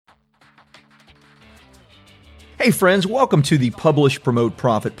Hey friends, welcome to the Publish, Promote,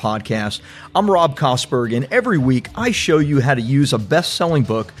 Profit podcast. I'm Rob Kosberg, and every week I show you how to use a best-selling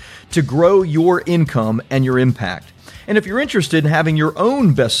book to grow your income and your impact. And if you're interested in having your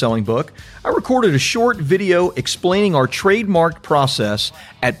own best-selling book, I recorded a short video explaining our trademark process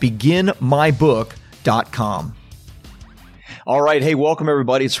at beginmybook.com. All right. Hey, welcome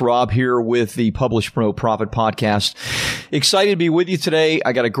everybody. It's Rob here with the Publish, Promote, Profit podcast. Excited to be with you today.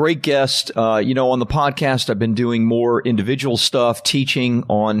 I got a great guest. On the podcast, I've been doing more individual stuff, teaching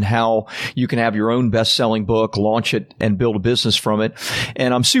on how you can have your own best-selling book, launch it, and build a business from it.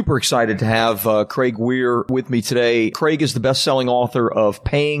 And I'm super excited to have Craig Weir with me today. Craig is the best-selling author of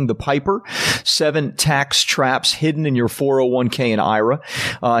Paying the Piper, 7 Tax Traps Hidden in Your 401k and IRA.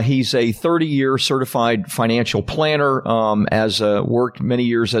 He's a 30-year certified financial planner, has worked many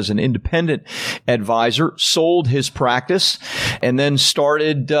years as an independent advisor, sold his practice, and then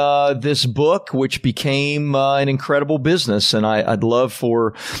started this book, which became an incredible business. And I'd love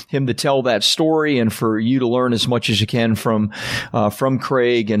for him to tell that story and for you to learn as much as you can from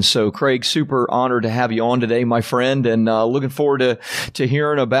Craig. And so, Craig, super honored to have you on today, my friend, and looking forward to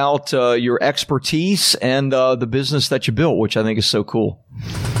hearing about your expertise and the business that you built, which I think is so cool.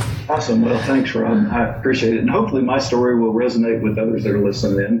 Awesome. Well, thanks, Rob. I appreciate it. And hopefully my story will resonate with others that are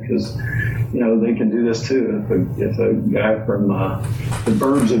listening in because, they can do this too. If a guy from the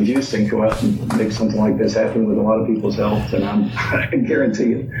burbs of Houston go out and make something like this happen with a lot of people's help, then I guarantee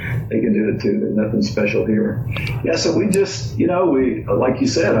you they can do it too. There's nothing special here. Yeah, so we just, we, like you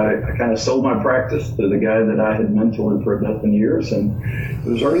said, I kind of sold my practice to the guy that I had mentored for a dozen years. And it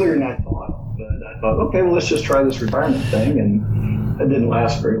was earlier than I thought. But I thought, okay, well, let's just try this retirement thing. And it didn't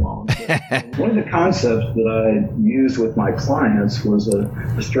last very long. One of the concepts that I used with my clients was a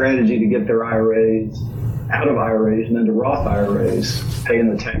strategy to get their IRAs out of IRAs and into Roth IRAs, paying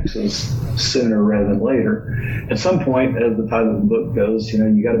the taxes sooner rather than later. At some point, as the title of the book goes,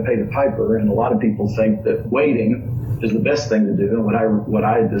 you got to pay the piper, and a lot of people think that waiting is the best thing to do. And what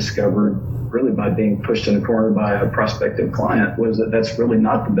I discovered really by being pushed in the corner by a prospective client was that that's really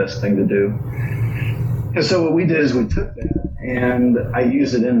not the best thing to do. And so what we did is we took that and I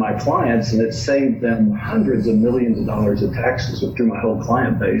used it in my clients, and it saved them hundreds of millions of dollars of taxes through my whole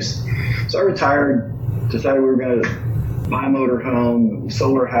client base. So I retired, decided we were going to buy a motor home, we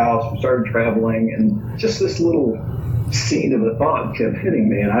sold our house, we started traveling, and just this little seed of a thought kept hitting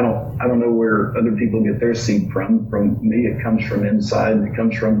me. And I don't know where other people get their seed from. From me, it comes from inside, and it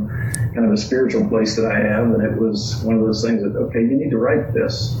comes from kind of a spiritual place that I have. And it was one of those things that, okay, you need to write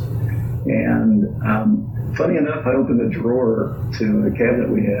this. And funny enough, I opened a drawer to the cabinet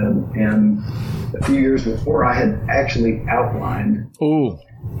we had, and a few years before, I had actually outlined. Oh,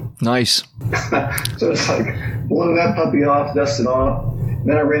 nice. So it's like, blow that puppy off, dust it off.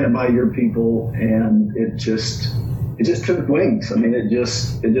 Then I ran it by your people, and it just took wings. I mean, it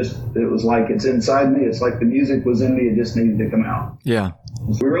was like it's inside me. It's like the music was in me. It just needed to come out. Yeah.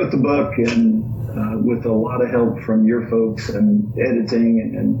 So we wrote the book, and with a lot of help from your folks and editing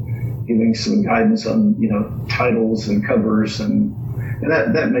and giving some guidance on, titles and covers, and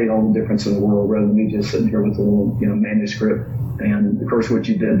that made all the difference in the world rather than me just sitting here with a little, manuscript. And of course, what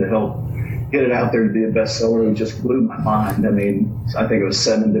you did to help get it out there to be a bestseller, it just blew my mind. I mean, I think it was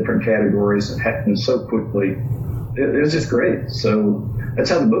 7 different categories. It happened so quickly. It was just great. So that's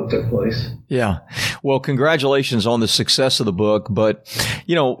how the book took place. Yeah. Well, congratulations on the success of the book. But,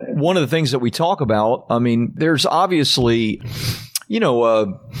 one of the things that we talk about, there's obviously,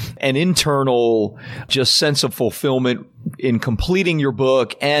 an internal just sense of fulfillment in completing your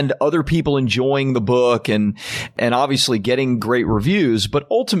book and other people enjoying the book and obviously getting great reviews. But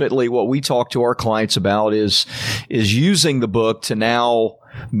ultimately what we talk to our clients about is using the book to now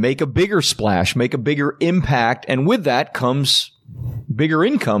make a bigger splash, make a bigger impact. And with that comes bigger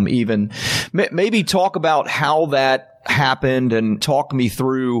income even. Maybe talk about how that happened and talk me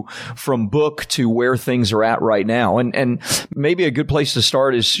through from book to where things are at right now. And maybe a good place to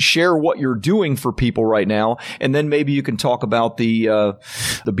start is share what you're doing for people right now. And then maybe you can talk about the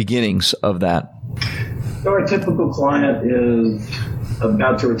beginnings of that. So our typical client is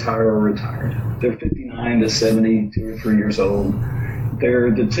about to retire or retired. They're 59 to 72 or 3 years old. They're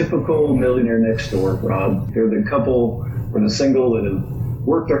the typical millionaire next door, Rob. They're the couple or the single that have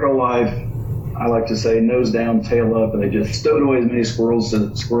worked their whole life, I like to say, nose down, tail up, and they just stowed away as many squirrel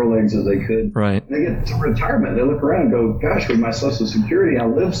eggs as they could. Right. They get to retirement. They look around and go, gosh, with my Social Security, I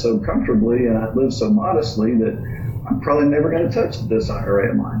live so comfortably and I live so modestly that I'm probably never going to touch this IRA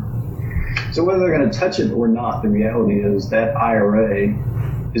of mine. So whether they're going to touch it or not, the reality is that IRA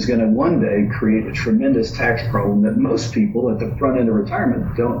is going to one day create a tremendous tax problem that most people at the front end of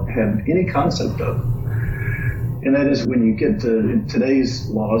retirement don't have any concept of. And that is when you get to today's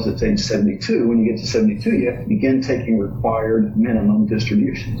laws, it's age 72. When you get to 72, you have to begin taking required minimum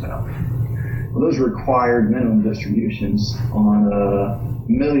distributions out. Well, those required minimum distributions on a $1.5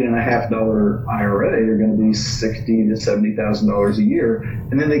 million IRA are going to be $60,000 to $70,000 a year,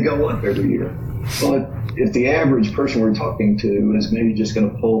 and then they go up every year. But if the average person we're talking to is maybe just going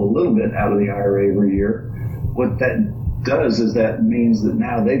to pull a little bit out of the IRA every year, what that does is that means that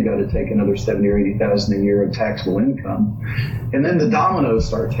now they've got to take another $70,000 or $80,000 a year of taxable income, and then the dominoes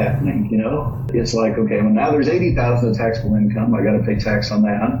start happening. It's like, okay, well, now there's $80,000 of taxable income. I got to pay tax on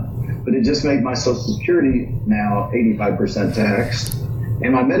that, but it just made my Social Security now 85% taxed,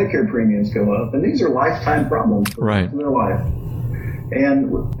 and my Medicare premiums go up, and these are lifetime problems for right. their life.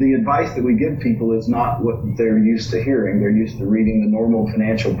 And the advice that we give people is not what they're used to hearing. They're used to reading the normal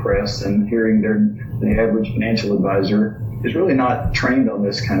financial press and hearing the average financial advisor is really not trained on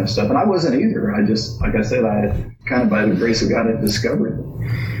this kind of stuff. And I wasn't either. I just, like I said, I kind of by the grace of God had discovered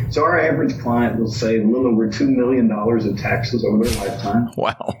it. So our average client will save a little over $2 million of taxes over their lifetime.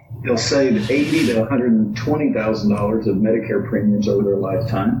 Wow. They'll save $80,000 to $120,000 of Medicare premiums over their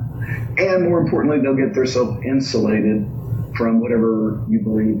lifetime. And more importantly, they'll get themselves insulated from whatever you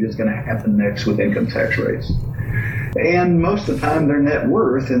believe is going to happen next with income tax rates. And most of the time, their net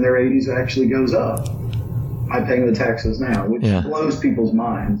worth in their 80s actually goes up by paying the taxes now, which blows people's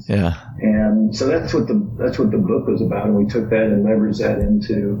minds. Yeah. And so that's what the book was about, and we took that and leveraged that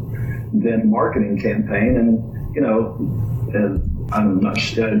into then a marketing campaign. And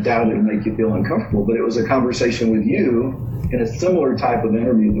I doubt it'll make you feel uncomfortable, but it was a conversation with you in a similar type of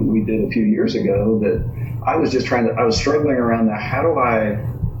interview that we did a few years ago that I was just I was struggling around that. How do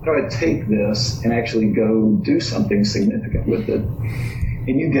I take this and actually go do something significant with it?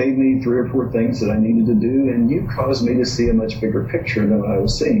 And you gave me 3 or 4 things that I needed to do, and you caused me to see a much bigger picture than I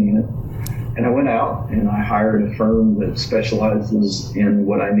was seeing in it. And I went out and I hired a firm that specializes in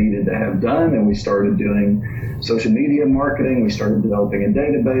what I needed to have done, and we started doing social media marketing. We started developing a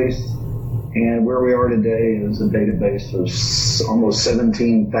database. And where we are today is a database of almost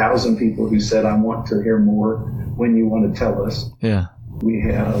 17,000 people who said, I want to hear more when you want to tell us. Yeah. We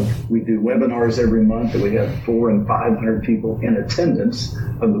do webinars every month, and we have 400 and 500 people in attendance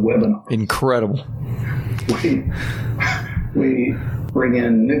of the webinar. Incredible. We bring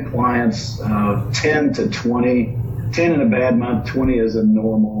in new clients, 10 to 20, 10 in a bad month, 20 is a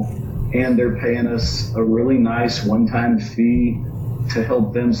normal, and they're paying us a really nice one-time fee to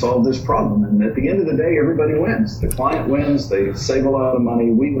help them solve this problem. And at the end of the day, everybody wins. The client wins, they save a lot of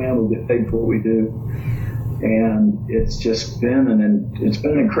money, we win, we get paid for what we do. And it's just been an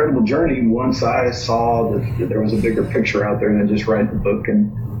incredible journey once I saw that there was a bigger picture out there than just write the book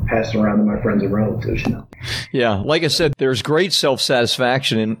and pass it around to my friends and relatives, Yeah, like I said, there's great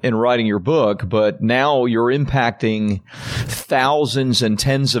self-satisfaction in writing your book, but now you're impacting thousands and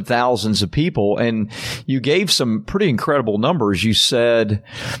tens of thousands of people, and you gave some pretty incredible numbers. You said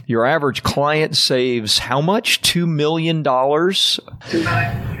your average client saves how much? $2 million?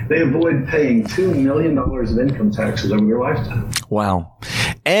 They avoid paying $2 million of income taxes over their lifetime. Wow.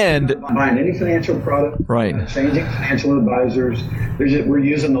 And not buying any financial product, right? Changing financial advisors. We're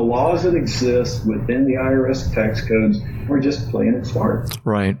using the laws that exist within the IRS tax codes. We're just playing it smart.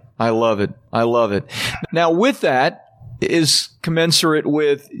 Right. I love it. I love it. Now, with that is commensurate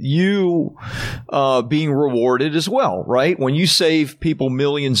with you being rewarded as well, right? When you save people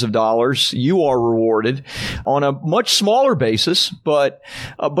millions of dollars, you are rewarded on a much smaller basis, but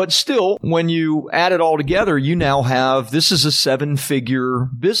still, when you add it all together, you now have, this is a 7-figure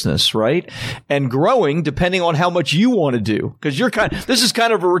business, right? And growing depending on how much you want to do, because this is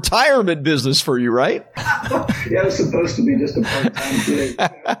kind of a retirement business for you, right? Yeah, it's supposed to be just a part-time gig.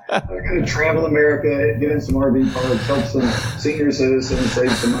 I'm going to travel America, get in some RV parks, help some senior citizens,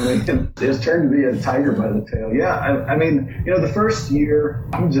 save some money. And it's turned to be a tiger by the tail. Yeah, I mean, the first year,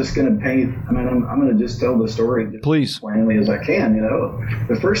 I'm just going to paint. I mean, I'm going to just tell the story as plainly as I can.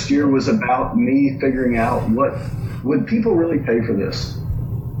 The first year was about me figuring out would people really pay for this.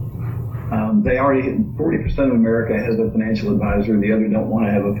 They already 40% of America has a financial advisor. The other don't want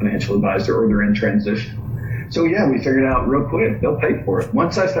to have a financial advisor, or they're in transition. So yeah, we figured out real quick they'll pay for it.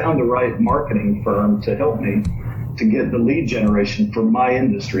 Once I found the right marketing firm to help me to get the lead generation for my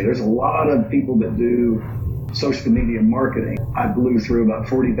industry. There's a lot of people that do social media marketing. I blew through about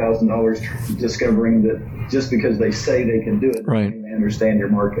 $40,000 discovering that just because they say they can do it, right, they understand your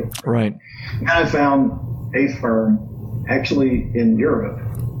market. Right. And I found a firm actually in Europe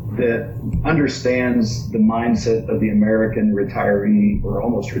that understands the mindset of the American retiree or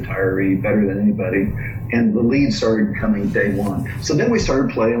almost retiree better than anybody. And the leads started coming day one. So then we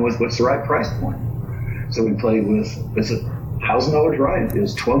started playing with what's the right price point. So we played with, is it $1,000 right?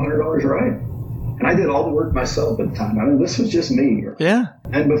 Is $1,200 right? And I did all the work myself at the time. I mean, this was just me. Yeah.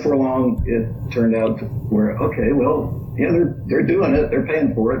 And before long, it turned out where, okay, well, yeah, they're doing it. They're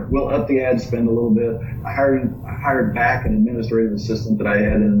paying for it. We'll up the ad spend a little bit. I hired back an administrative assistant that I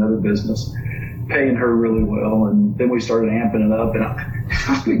had in another business, paying her really well. And then we started amping it up. And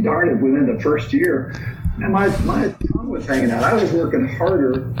I'll be darned if within the first year, and my tongue was hanging out. I was working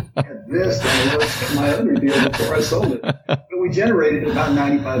harder at this than I was at my other deal before I sold it. But we generated about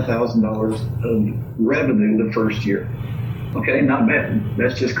 $95,000 of revenue the first year. Okay, not bad.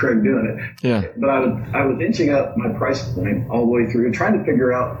 That's just Craig doing it. Yeah. But I was inching up my price point all the way through, trying to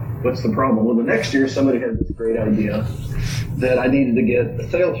figure out what's the problem. Well, the next year, somebody had this great idea that I needed to get a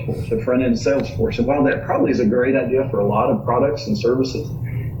sales force, a front-end sales force. And while that probably is a great idea for a lot of products and services,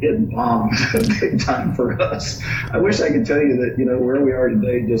 it bombed big time for us. I wish I could tell you that, where we are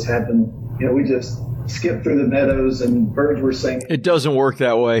today just happened. We just skipped through the meadows and birds were singing. It doesn't work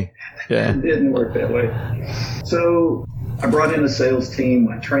that way. Yeah. It didn't work that way. So I brought in a sales team.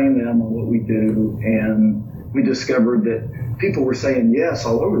 I trained them on what we do, and we discovered that people were saying yes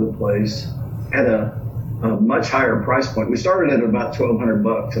all over the place at a much higher price point. We started at about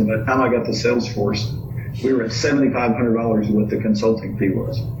 $1,200, and by the time I got the sales force, we were at $7,500 what the consulting fee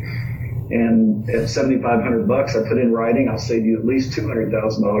was. And at $7,500, I put in writing, I'll save you at least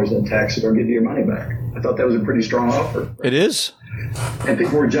 $200,000 in taxes or give you your money back. I thought that was a pretty strong offer. It is. And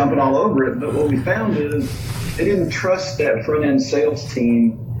people were jumping all over it. But what we found is they didn't trust that front-end sales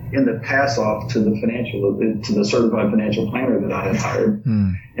team in the pass-off to the certified financial planner that I had hired.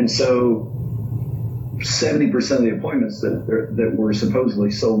 And so 70% of the appointments that were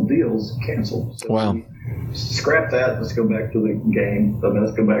supposedly sold deals canceled. So wow. Scrap that. Let's go back to the game.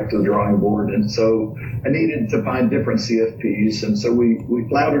 Let's go back to the drawing board. And so I needed to find different CFPs. And so we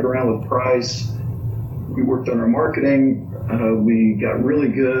floundered around with price. We worked on our marketing. We got really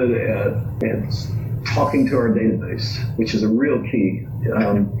good at talking to our database, which is a real key.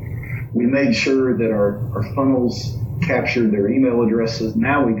 We made sure that our funnels captured their email addresses.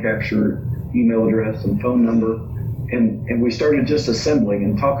 Now we capture email address and phone number. And we started just assembling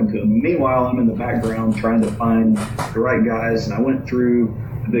and talking to them. Meanwhile, I'm in the background trying to find the right guys. And I went through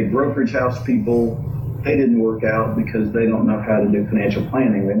the big brokerage house people. They didn't work out because they don't know how to do financial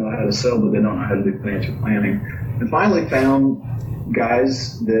planning. They know how to sell, but they don't know how to do financial planning. And finally found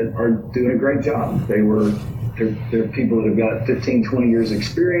guys that are doing a great job. They're people that have got 15, 20 years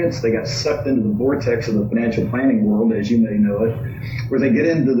experience. They got sucked into the vortex of the financial planning world, as you may know it, where they get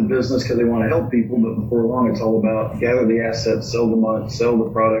into the business because they want to help people, but before long it's all about gather the assets, sell the month, sell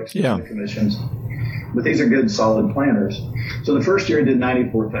the products, get the commissions. But these are good, solid planners. So the first year I did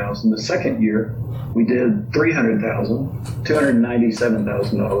 $94,000. The second year we did $300,000,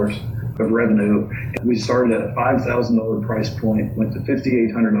 $297,000 of revenue. We started at a $5,000 price point, went to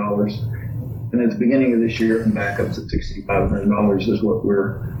 $5,800. And at the beginning of this year, and back up to $6,500 is what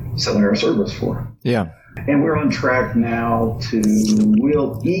we're selling our service for. Yeah. And we're on track now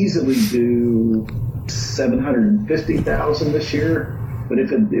we'll easily do $750,000 this year. But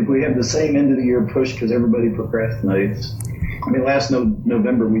if we have the same end of the year push because everybody procrastinates, I mean, last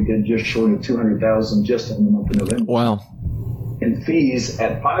November we did just short of $200,000 just in the month of November. Wow. And fees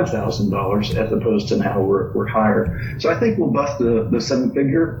at $5,000 as opposed to now we're higher. So I think we'll bust the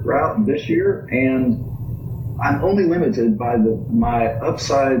 7-figure route this year. And I'm only limited by my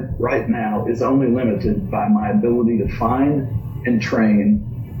upside right now is only limited by my ability to find and train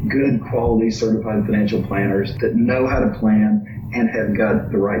good quality certified financial planners that know how to plan and have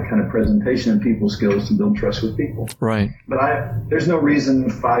got the right kind of presentation and people skills to build trust with people. Right. But there's no reason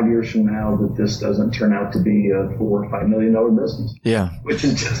 5 years from now that this doesn't turn out to be a $4 or $5 million business. Yeah. Which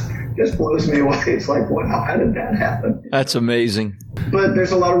is just blows me away. It's like, wow, how did that happen? That's amazing. But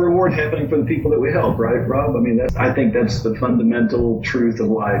there's a lot of reward happening for the people that we help, right, Rob? I mean, I think that's the fundamental truth of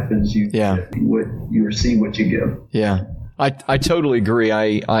life is you receive what you give. Yeah. I totally agree.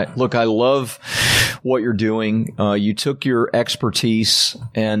 I love what you're doing. You took your expertise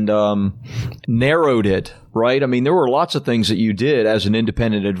and narrowed it, right? I mean, there were lots of things that you did as an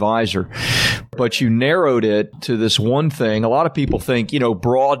independent advisor, but you narrowed it to this one thing. A lot of people think,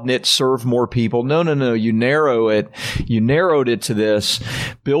 broaden it, serve more people. No. You narrowed it to this,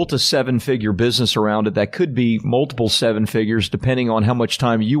 built a 7-figure business around it that could be multiple 7 figures depending on how much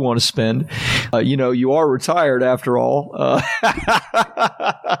time you want to spend. You are retired after all.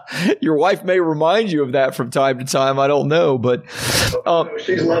 Your wife may remind you of that from time to time. I don't know, but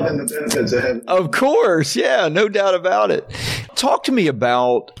she's loving the benefits ahead. Of course. Yeah, no doubt about it. Talk to me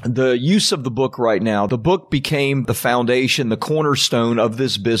about the use of the book right now. The book became the foundation, the cornerstone of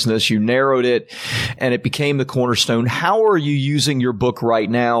this business. You narrowed it and it became the cornerstone. How are you using your book right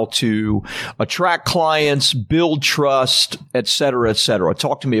now to attract clients, build trust, et cetera, et cetera?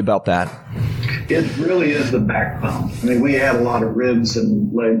 Talk to me about that. It really is the backbone. I mean, we have a lot of ribs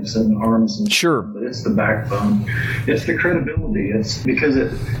and legs and arms, and sure, but it's the backbone. It's the credibility. It's because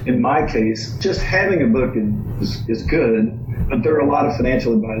in my case, just having a book is good, but there are a lot of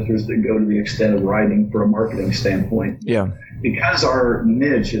financial advisors that go to the extent of writing for a marketing standpoint. Yeah. Because our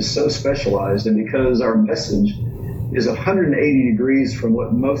niche is so specialized and because our message is 180 degrees from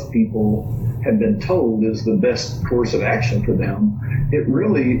what most people have been told is the best course of action for them, it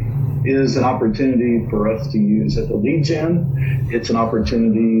really is an opportunity for us to use as a lead gen. It's an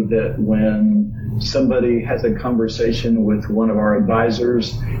opportunity that when somebody has a conversation with one of our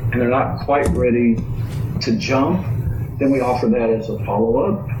advisors and they're not quite ready to jump, then we offer that as a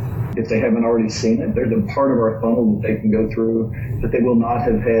follow-up. If they haven't already seen it, there's a part of our funnel that they can go through that they will not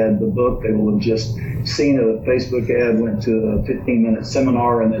have had the book. They will have just seen a Facebook ad, went to a 15-minute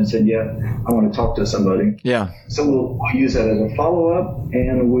seminar, and then said, yeah, I want to talk to somebody. Yeah. So we'll use that as a follow-up,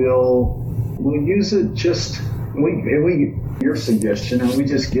 and we'll use it just, your suggestion, and we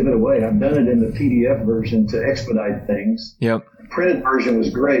just give it away. I've done it in the PDF version to expedite things. Yep. The printed version was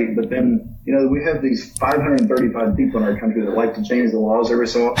great, but then, we have these 535 people in our country that like to change the laws every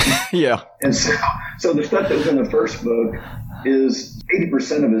so often. Yeah. And so the stuff that was in the first book is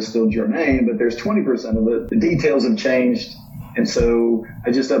 80% of it is still germane, but there's 20% of it. The details have changed. And so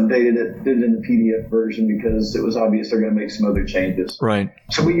I just updated it, did it in the PDF version because it was obvious they're going to make some other changes. Right.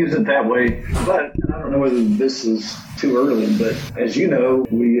 So we use it that way. But I don't know whether this is too early, but as you know,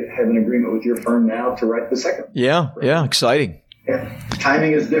 we have an agreement with your firm now to write the second. Yeah. Yeah. Exciting. Yeah.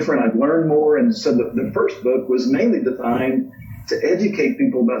 Timing is different. I've learned more. And so the first book was mainly designed to educate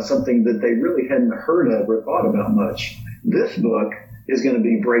people about something that they really hadn't heard of or thought about much. This book is going to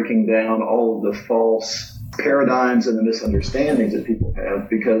be breaking down all of the false paradigms and the misunderstandings that people have,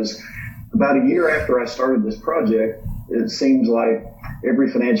 because about a year after I started this project, it seems like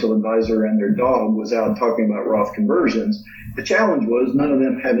every financial advisor and their dog was out talking about Roth conversions. The challenge was none of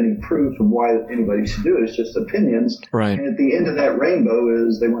them have any proof of why anybody should do it. It's just opinions. Right. And at the end of that rainbow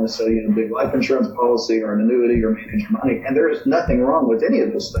is they want to sell you a big life insurance policy or an annuity or manage your money. And there is nothing wrong with any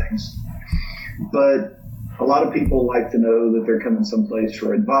of those things. But a lot of people like to know that they're coming someplace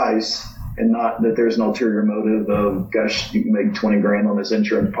for advice and not that there's an ulterior motive of, gosh, you can make 20 grand on this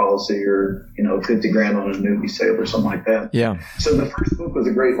insurance policy or, 50 grand on an annuity sale or something like that. Yeah. So the first book was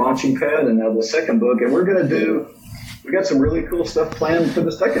a great launching pad, and now the second book, and we got some really cool stuff planned for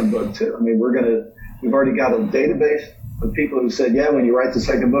the second book too. I mean, we've already got a database of people who said, yeah, when you write the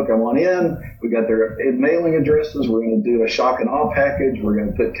second book, I want in. We got their mailing addresses. We're going to do a shock and awe package. We're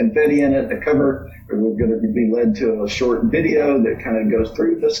going to put confetti in it, the cover. We're going to be led to a short video that kind of goes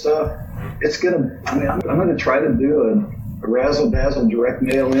through this stuff. I'm going to try to do a razzle-dazzle direct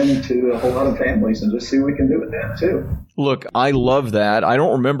mail into a whole lot of families and just see what we can do with that too. Look, I love that. I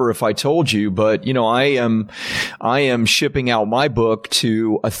don't remember if I told you, but I am shipping out my book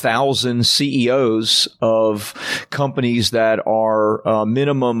to 1,000 CEOs of companies that are a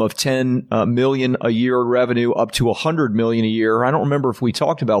minimum of 10 million a year revenue up to 100 million a year. I don't remember if we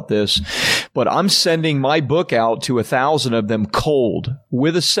talked about this, but I'm sending my book out to 1,000 of them cold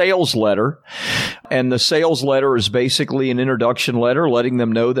with a sales letter. And the sales letter is basically an introduction letter letting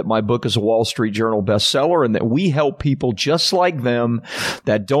them know that my book is a Wall Street Journal bestseller and that we help people just like them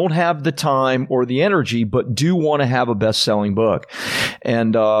that don't have the time or the energy, but do want to have a best-selling book.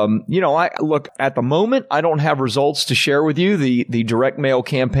 And, look, at the moment, I don't have results to share with you. The direct mail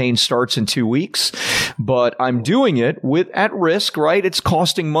campaign starts in 2 weeks, but I'm doing it at risk, right? It's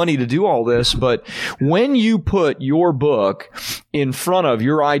costing money to do all this. But when you put your book in front of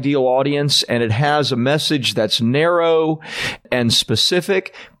your ideal audience and it has a message that's narrow and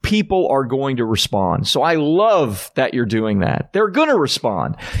specific, people are going to respond. So I love that you're doing that. They're going to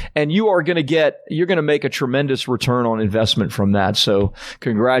respond, and you're going to make a tremendous return on investment from that. So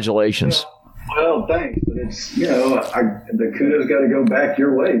congratulations. Well, thanks. But it's, the kudos got to go back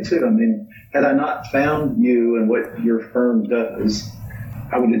your way too. I mean, had I not found you and what your firm does,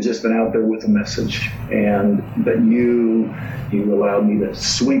 I would have just been out there with a message. But you allowed me to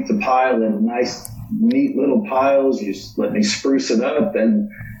sweep the pile in nice, neat little piles. You let me spruce it up, and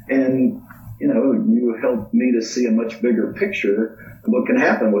you helped me to see a much bigger picture of what can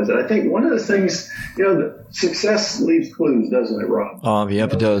happen with it. I think one of the things, success leaves clues, doesn't it, Rob?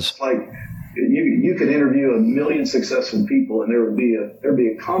 Yep, it does. It's like you could interview 1 million successful people, and there'd be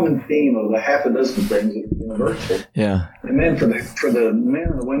a common theme of a half a dozen things that are universal. Yeah. And then for the men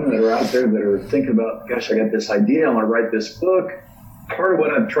and the women that are out there that are thinking about, gosh, I got this idea, I want to write this book. Part of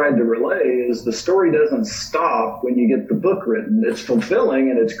what I've tried to relay is the story doesn't stop when you get the book written. It's fulfilling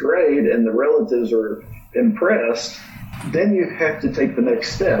and it's great, and the relatives are impressed. Then you have to take the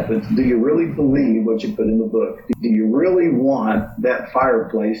next step. It's, do you really believe what you put in the book? Do you really want that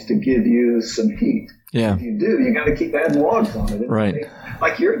fireplace to give you some heat? Yeah. If you do, you got to keep adding logs on it. Right.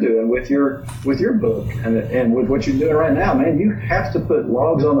 Like you're doing with your book and with what you're doing right now, man. You have to put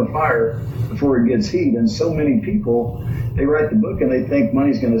logs on the fire before it gets heat. And so many people, they write the book and they think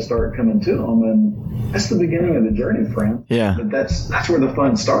money's going to start coming to them, and that's the beginning of the journey, friend. Yeah. But that's where the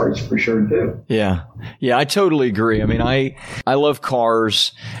fun starts for sure too. Yeah. Yeah, I totally agree. I mean, I love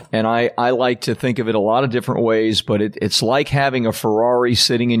cars, and I like to think of it a lot of different ways, but it's like having a Ferrari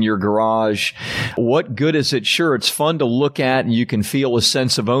sitting in your garage. What good is it? Sure, it's fun to look at, and you can feel a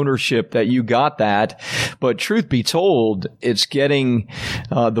sense of ownership that you got that. But truth be told, it's getting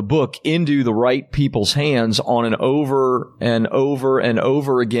the book into the right people's hands on an over and over and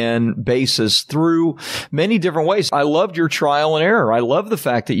over again basis through many different ways. I loved your trial and error. I love the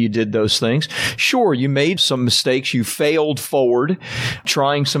fact that you did those things. Sure, you made some mistakes. You failed forward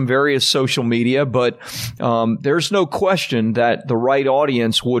trying some various social media, but there's no question that the right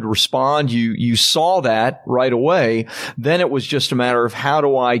audience would respond. You saw that right away. Then it was just a matter of how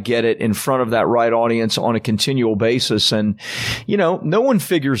do I get it in front of that right audience on a continual basis. And, no one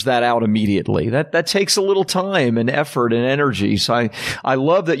figures that out immediately. That takes a little time and effort and energy. So I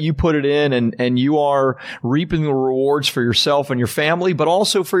love that you put it in, and you are reaping the rewards for yourself and your family, but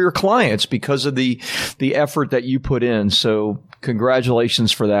also for your clients because of the effort that you put in. So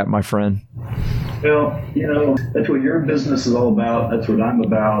congratulations for that, my friend. Well, that's what your business is all about. That's what I'm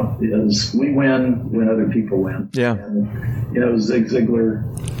about, is we win when other people win. Yeah. And, Zig Ziglar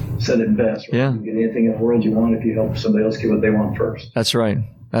said it best. Right? Yeah. You get anything in the world you want if you help somebody else get what they want first. That's right.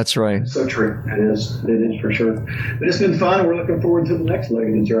 That's right. So true. It is for sure. But it's been fun. We're looking forward to the next leg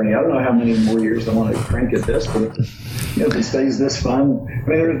of the journey. I don't know how many more years I want to crank at this, but if it stays this fun. I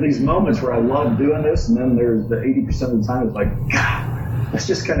mean, there are these moments where I love doing this, and then there's the 80% of the time it's like, God, let's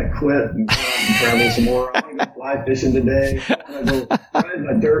just kind of quit and go out and travel some more. I want to go fly fishing today. I want to go ride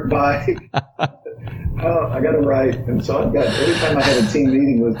my dirt bike. Oh, I got to write. And so every time I have a team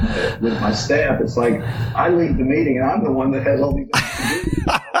meeting with my staff, it's like I lead the meeting and I'm the one that has all these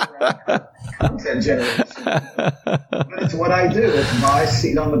content generation. But it's what I do. It's my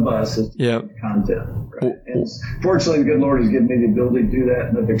seat on the bus. It's content. Right? And fortunately, the good Lord has given me the ability to do that,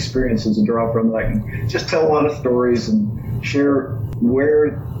 and the experiences to draw from that. I can just tell a lot of stories and share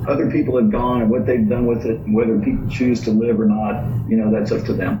where other people have gone and what they've done with it, and whether people choose to live or not, that's up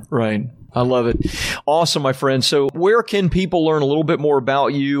to them. Right. I love it. Awesome, my friend. So where can people learn a little bit more about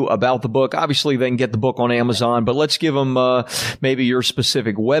you, about the book? Obviously, they can get the book on Amazon, but let's give them maybe your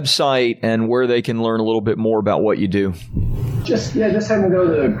specific website and where they can learn a little bit more about what you do. Just have them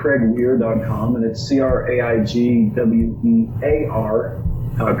go to craigweir.com, and it's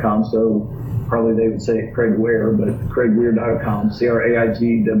CraigWear.com. So probably they would say Craig Weir, but craigweir.com,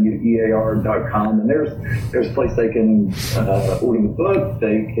 CraigWear.com. And there's a place they can order the book.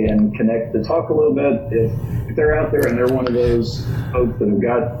 They can connect to talk a little bit. If they're out there and they're one of those folks that have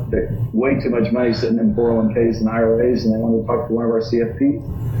got way too much money sitting in 401ks and IRAs and they want to talk to one of our CFPs,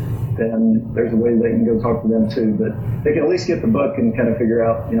 then there's a way they can go talk to them too. But they can at least get the book and kind of figure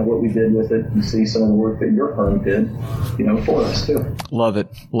out, what we did with it and see some of the work that your firm did, for us too. Love it.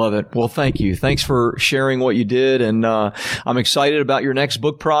 Love it. Well, thank you. Thanks for sharing what you did. And I'm excited about your next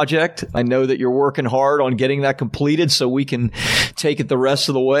book project. I know that you're working hard on getting that completed so we can take it the rest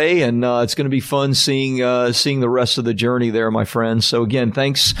of the way. And it's going to be fun seeing the rest of the journey there, my friend. So again,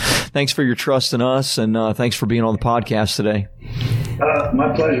 thanks for your trust in us, and thanks for being on the podcast today.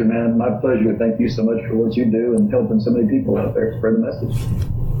 My pleasure, man. My pleasure. Thank you so much for what you do and helping so many people out there spread the message.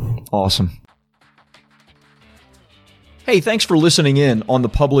 Awesome. Hey, thanks for listening in on the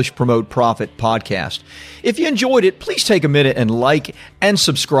Publish, Promote, Profit podcast. If you enjoyed it, please take a minute and like and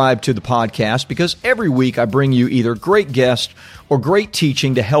subscribe to the podcast, because every week I bring you either great guests or great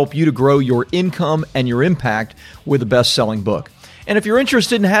teaching to help you to grow your income and your impact with a best-selling book. And if you're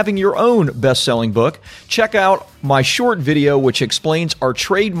interested in having your own best-selling book, check out my short video which explains our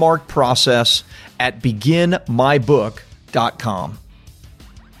trademark process at beginmybook.com.